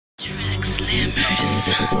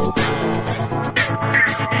Slammers.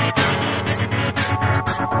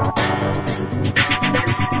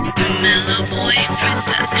 Mellow Boy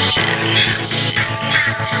Production.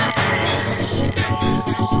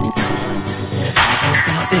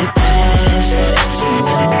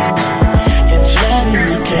 You're driving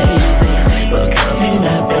me crazy, so tell me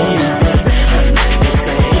now, baby. I'm not the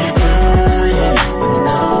same fool you used to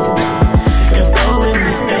know. Come go with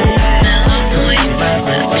me, baby. Mellow Boy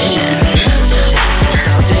Production.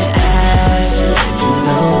 All that I should let you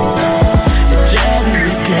know. You're driving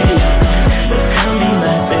me crazy, so tell me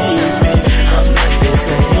now, baby. I'm not the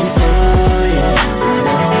same fool you used to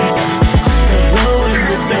know. Come go with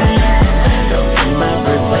me, baby. Don't be my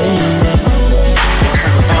first lady.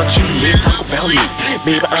 Talk about you, yeah, talk about me.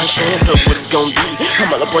 Baby, I'm sharing, so what it's gonna be. I'm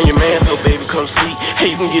all up on your man, so baby, come see. Hey,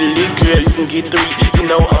 you can get a lit, girl, you can get 3. You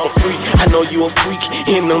know I'm free, I know you a freak.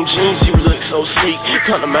 In them jeans, you look so sleek.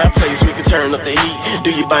 Come to my place, we can turn up the heat. Do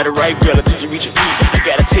you buy the right girl until you reach your feet? I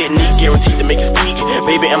got a technique, guaranteed to make it squeak.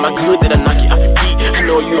 Baby, am I good, did I knock you off your feet? I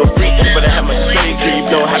know you a freak, but I have much to say, girl. You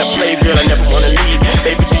know how to play, girl, I never wanna leave.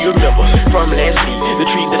 Baby, do you remember from last week? The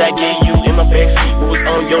treat that I gave you in my backseat. We was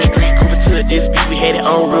on your street, Cooper to this beat. We had it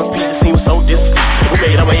on repeat, the scene was so discreet. We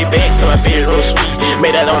made our way back to my bed on the suite.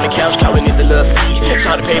 Made out on the couch, calling it the love seat.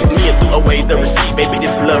 Shout to pay for me and threw away the receipt. Baby,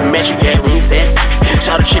 this love match, you got rings ass seats.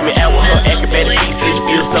 Shout to treat me out with her acrobatic beats. This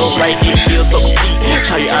feels so right, it feels so complete.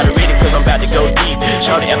 Shout you out already, cause I'm about to go deep.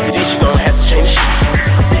 Shout after this, you gon' have to change the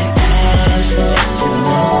sheets.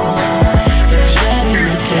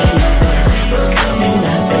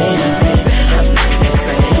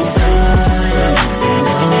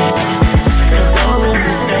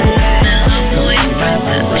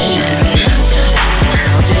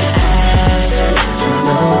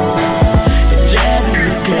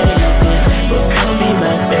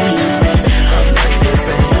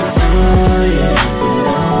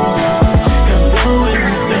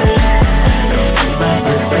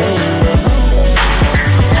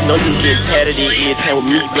 You get tired of the irritant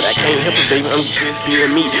with me, but I can't help it, baby, I'm just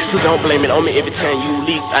being me. So don't blame it on me every time you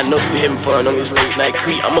leak. I know you having fun on this late night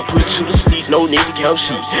creep. I'ma put you to sleep, no need to count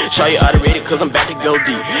sheep. Show you already, cause I'm about to go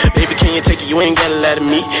deep. Baby, can you take it? You ain't got a lot of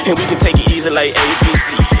me, and we can take it easy like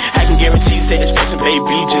ABC. I can guarantee satisfaction,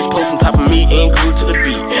 baby, just post on top of me and groove to the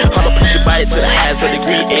beat. I'ma push your body to the highest of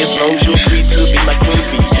degree, as long as you agree to be my queen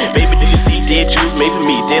bee. Baby, do you see dead juice made for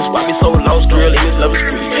me? That's why we so lost, girl, in this love is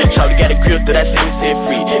free. Shawty got a grip that I say set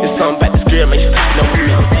free. It's something about this girl, makes you take it over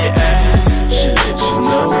me. Yeah.